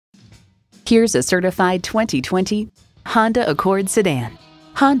Here's a certified 2020 Honda Accord sedan.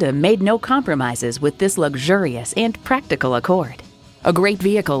 Honda made no compromises with this luxurious and practical Accord. A great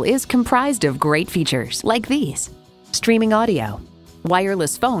vehicle is comprised of great features like these: streaming audio,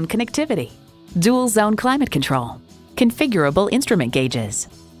 wireless phone connectivity, dual zone climate control, configurable instrument gauges,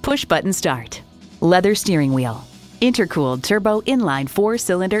 push-button start, leather steering wheel, intercooled turbo inline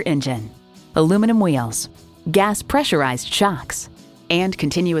 4-cylinder engine, aluminum wheels, gas pressurized shocks, and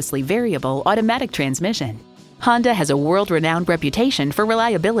continuously variable automatic transmission. Honda has a world-renowned reputation for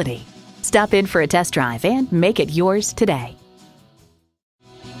reliability. Stop in for a test drive and make it yours today.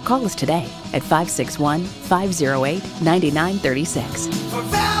 Call us today at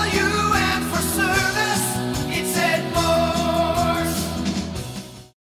 561-508-9936.